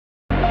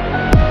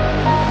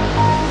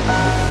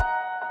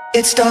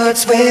It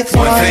starts with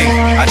one thing,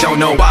 I don't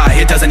know why.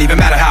 It doesn't even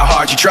matter how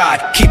hard you try.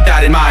 Keep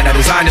that in mind, I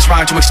designed this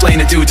rhyme to explain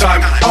in due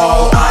time.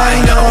 All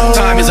I know,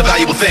 time is a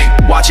valuable thing.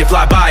 Watch it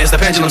fly by as the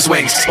pendulum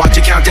swings. Watch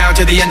it count down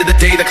to the end of the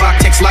day. The clock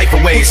takes life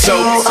away, so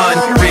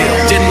unreal.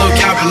 Didn't look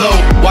out below,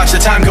 watch the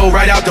time go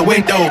right out the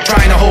window.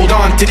 Trying to hold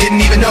on to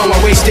didn't even know I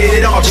wasted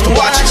it all just to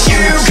watch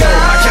you go.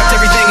 I kept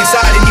everything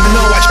inside and even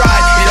though I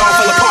tried, it all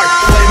fell apart.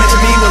 What it meant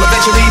to me will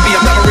eventually be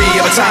a memory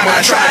of a time when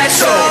I tried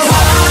so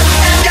hard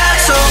and got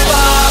so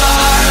far.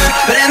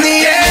 But in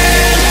the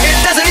end, it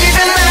doesn't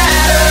even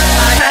matter.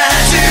 I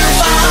had to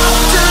fall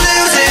to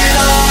lose it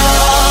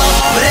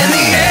all. But in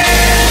the end,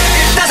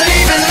 it doesn't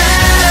even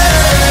matter.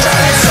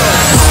 Tried so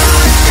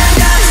hard and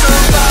got so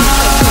far.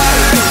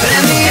 But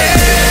in the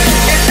end,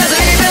 it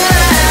doesn't even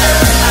matter.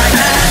 I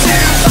had to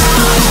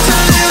fall to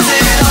lose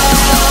it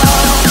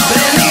all.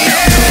 But in the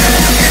end,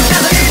 it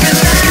doesn't even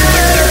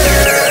matter.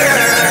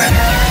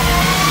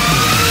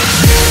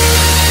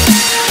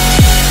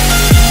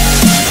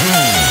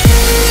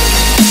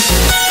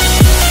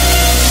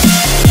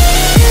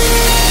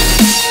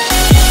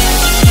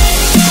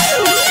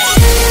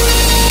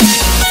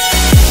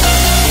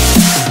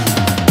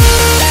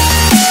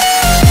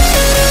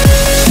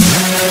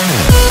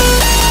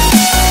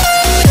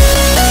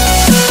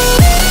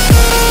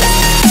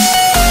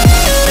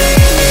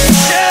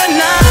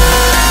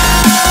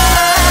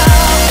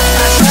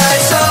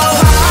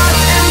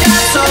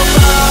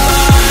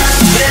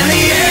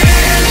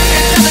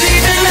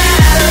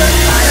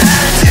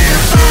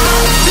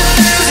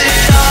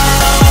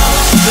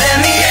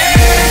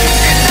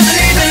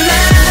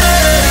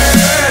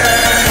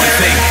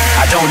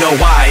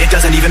 Why? It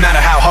doesn't even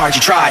matter how hard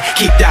you try.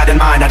 Keep that in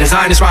mind, I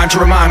designed this rhyme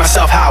to remind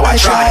myself how I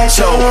tried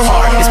so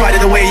hard. In spite of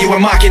the way you were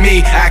mocking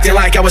me, acting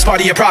like I was part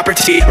of your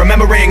property,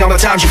 remembering all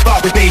the times you fought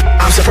with me,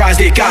 I'm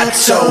surprised it got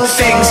so.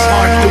 Things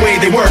aren't the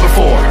way they were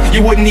before. You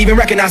wouldn't even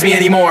recognize me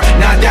anymore.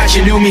 Not that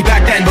you knew me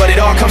back then, but it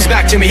all comes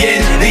back to me in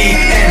the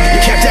end.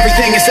 You kept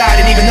everything inside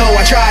and even though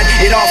I tried,